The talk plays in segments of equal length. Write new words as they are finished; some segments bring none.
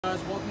Guys,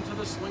 welcome to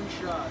the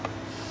Slingshot.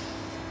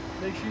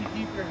 Make sure you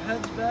keep your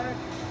heads back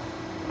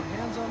and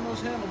hands on those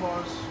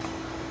handlebars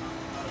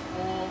at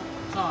all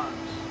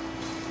times.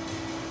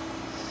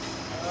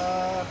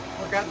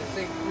 Forgot to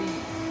say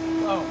please.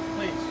 Oh,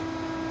 please.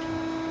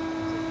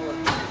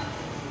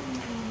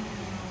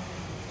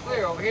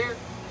 Clear over here.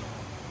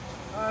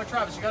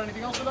 Travis, you got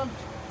anything else for them?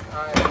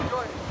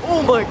 Enjoy.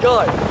 Oh my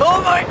god!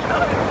 Oh my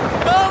god!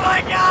 Oh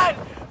my god!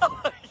 Oh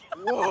my god!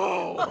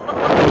 Whoa!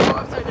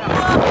 Upside down. Oh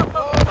my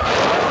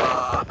god!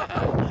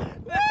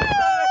 This is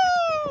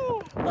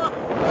amazing!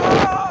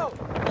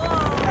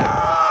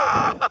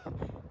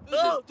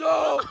 This is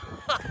dope!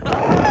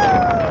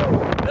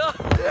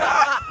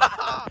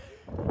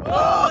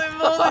 Holy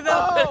moly, that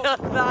was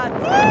bad!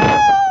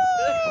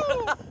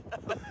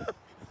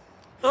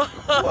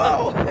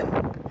 Wow!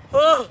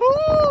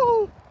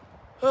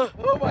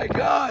 Oh my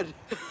god!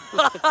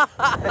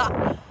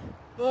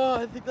 Oh,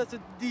 I think that's the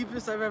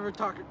deepest I've ever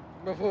talked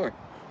before.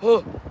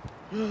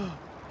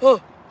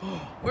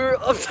 We're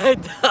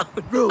upside down.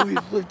 Bro, we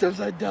flipped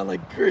upside down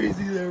like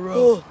crazy there,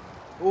 bro.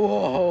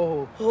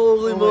 Whoa.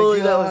 Holy Oh my moly,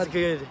 that God. was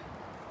good.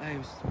 I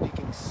am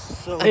speaking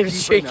so I am deep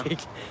shaking.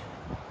 right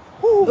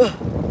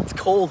now. It's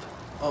cold.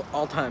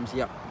 All times,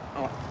 yeah.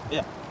 Oh,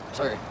 yeah.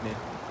 Sorry. Man.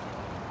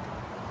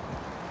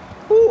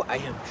 Ooh, I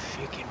am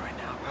shaking right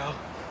now, bro.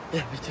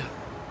 Yeah, me too.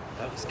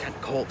 That was kind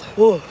of cold.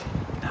 Oh,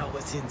 That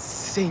was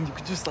insane. You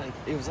could just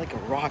it was like a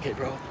rocket,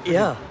 bro.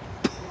 yeah.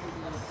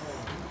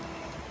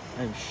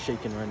 I'm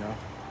shaking right now.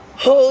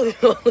 Holy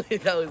moly,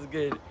 that was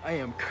good. I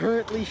am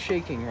currently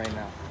shaking right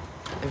now.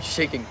 I'm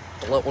shaking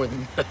a lot more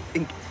than I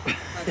think.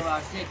 Talk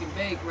about shake and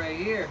bake right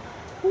here.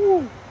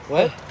 Woo.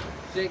 What?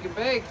 Shake and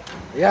bake.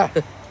 Yeah.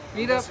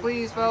 Feet up,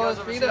 please, fellas.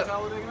 Feet up.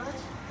 Talladega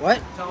Nights?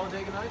 What?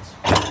 Talladega Nights?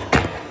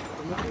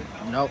 Oh.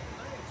 Nope.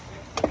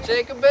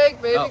 Shake and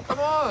bake, baby. Oh. Come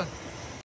on.